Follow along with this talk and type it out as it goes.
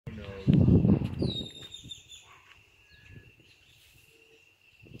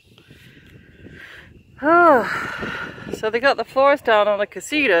Oh, so they got the floors down on the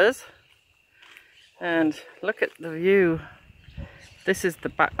casitas, and look at the view. This is the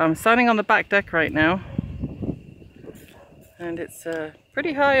back. I'm standing on the back deck right now, and it's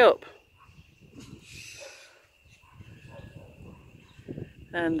pretty high up.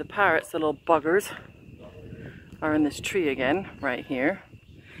 And the parrots, the little buggers, are in this tree again, right here.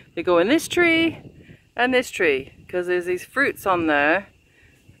 They go in this tree and this tree, because there's these fruits on there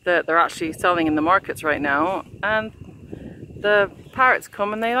that they're actually selling in the markets right now, and the parrots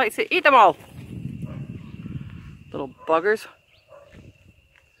come and they like to eat them all. Little buggers.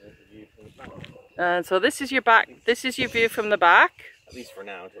 And so this is your back. This is your view from the back. At least for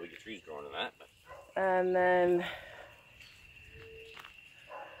now, until we get trees growing in that. And then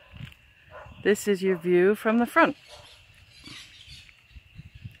this is your view from the front.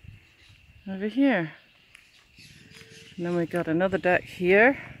 Over here. And then we got another deck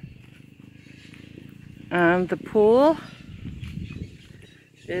here. And the pool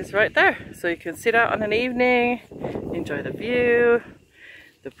is right there. So you can sit out on an evening, enjoy the view.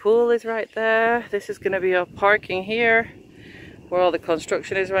 The pool is right there. This is going to be our parking here, where all the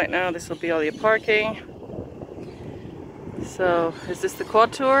construction is right now. This will be all your parking. So, is this the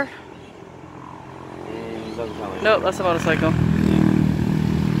quad tour? No, that's a motorcycle.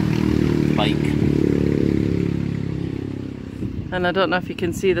 Bike. And I don't know if you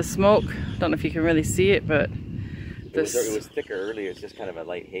can see the smoke. I don't know if you can really see it, but it was thicker earlier. It's just kind of a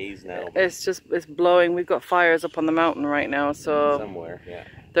light haze now. It's blowing. We've got fires up on the mountain right now, so somewhere, yeah.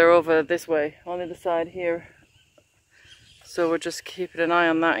 They're over this way, on the other side here. So we're just keeping an eye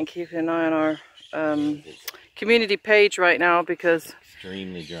on that and keeping an eye on our community page right now, because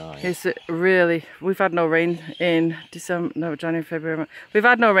extremely dry. It's really, we've had no rain in January, February. We've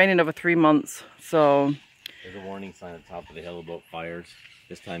had no rain in over 3 months, so. There's a warning sign at the top of the hill about fires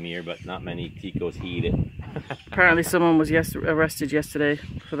this time of year, but not many Ticos heed it. Apparently someone was arrested yesterday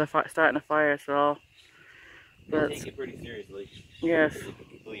for starting a fire, so. They take it pretty seriously. Yes.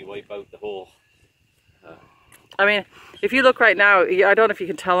 You wipe out the whole. I mean, if you look right now, I don't know if you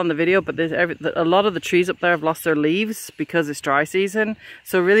can tell on the video, but there's a lot of the trees up there have lost their leaves because it's dry season.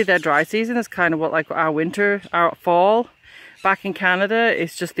 So really their dry season is kind of what like our winter, our fall. Back in Canada,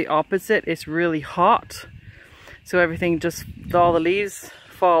 it's just the opposite. It's really hot. So everything just, all the leaves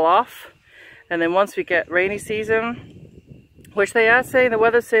fall off. And then once we get rainy season, which they are saying, the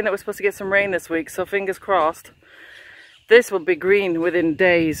weather's saying that we're supposed to get some rain this week, so fingers crossed. This will be green within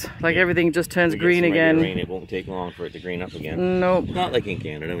days. Like everything just turns green again. Rain, it won't take long for it to green up again. Nope. Not like in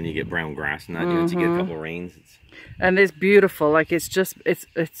Canada when you get brown grass and that. Once you get a couple of rains. And it's beautiful. Like it's just, it's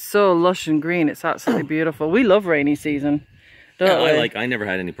so lush and green. It's absolutely beautiful. We love rainy season. I never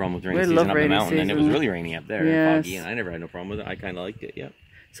had any problem with rainy season up the mountain, and it was really rainy up there and foggy, and I never had no problem with it. I kind of liked it, yeah.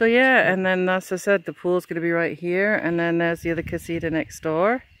 So yeah, and then as I said, the pool's going to be right here, and then there's the other casita next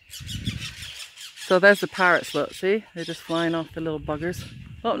door. So there's the parrots, look, see? They're just flying off, the little buggers.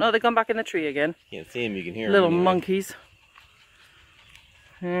 Oh no, they've gone back in the tree again. Can't see them, you can hear them. Little monkeys.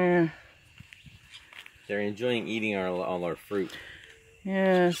 Yeah. They're enjoying eating all our fruit.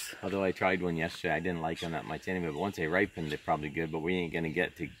 Yes. Although I tried one yesterday, I didn't like them that much anyway. But once they ripen, they're probably good. But we ain't gonna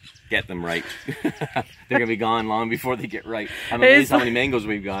get them ripe. They're gonna be gone long before they get ripe. I'm amazed how many mangoes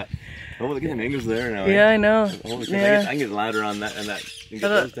we've got. Oh, look at the mangoes there now. Yeah, I know. Oh, yeah. I can get louder on that and get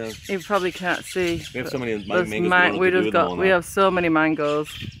those down. You probably can't see. We have so many mangoes. We have so many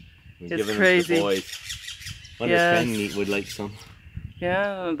mangoes. It's crazy. Wonder if Ken would like some.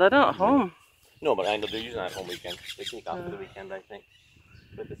 Yeah, they're not at home. No, but I know they're usually not home weekend. They take off for the weekend, I think.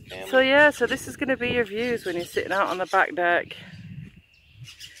 So yeah, so this is going to be your views when you're sitting out on the back deck.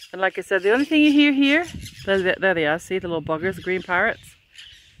 And like I said, the only thing you hear here, there they are, see the little buggers, the green parrots,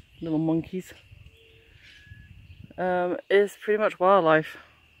 little monkeys, is pretty much wildlife.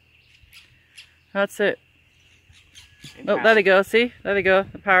 That's it. Oh, there they go, see? There they go,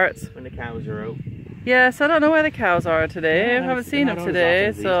 the parrots. When the cows are out. Yes, I don't know where the cows are today. I haven't seen them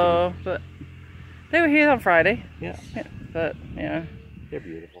today, so, but they were here on Friday. Yeah. But, yeah. They're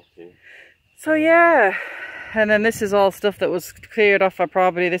beautiful too. So yeah, and then this is all stuff that was cleared off our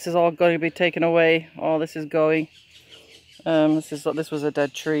property. This is all going to be taken away. All this is going. This was a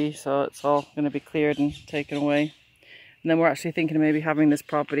dead tree, so it's all going to be cleared and taken away. And then we're actually thinking of maybe having this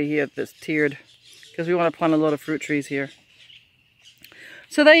property here that's tiered, because we want to plant a lot of fruit trees here.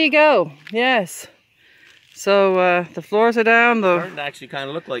 So there you go. Yes. So the floors are down. It's starting to actually kind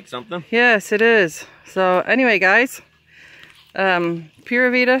of look like something. Yes, it is. So anyway, guys. Pura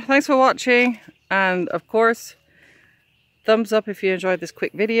Vida, thanks for watching, and of course thumbs up if you enjoyed this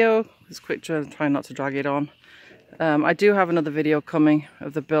quick video. It's quick, trying not to drag it on. I do have another video coming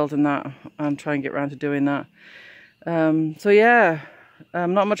of the build and that. I'm trying to get around to doing that. So yeah,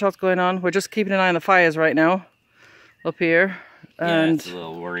 not much else going on. We're just keeping an eye on the fires right now up here. And yeah, it's a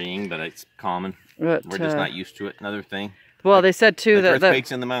little worrying, but it's common. But, we're just not used to it. Another thing. Well, they said too that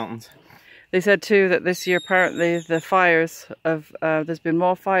earthquakes in the mountains. They said too that this year apparently the fires of there's been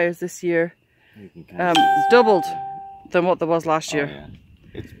more fires this year, doubled than what there was last year. Yeah.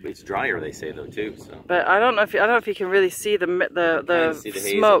 It's drier, they say though too. So. But I don't know if you can really see the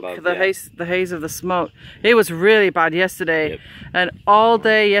smoke, the haze of the smoke. It was really bad yesterday, yep. And all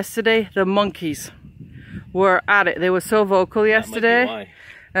day yesterday the monkeys were at it. They were so vocal yesterday,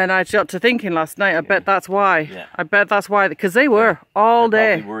 and I got to thinking last night. I bet that's why. Yeah. I bet that's why, because they were all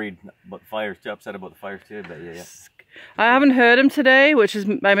day. Probably worried about the fires too, upset about the fires too. But yeah. I haven't heard them today, which is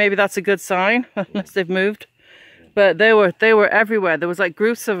maybe that's a good sign, unless they've moved. But they were everywhere. There was like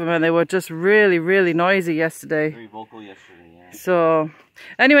groups of them, and they were just really, really noisy yesterday. Very vocal yesterday, yeah. So,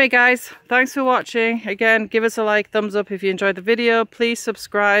 anyway, guys, thanks for watching. Again, give us a like, thumbs up if you enjoyed the video. Please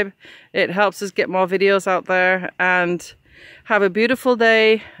subscribe. It helps us get more videos out there. And have a beautiful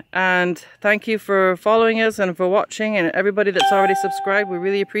day. And thank you for following us and for watching. And everybody that's already subscribed, we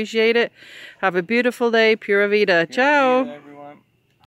really appreciate it. Have a beautiful day. Pura vida. Ciao.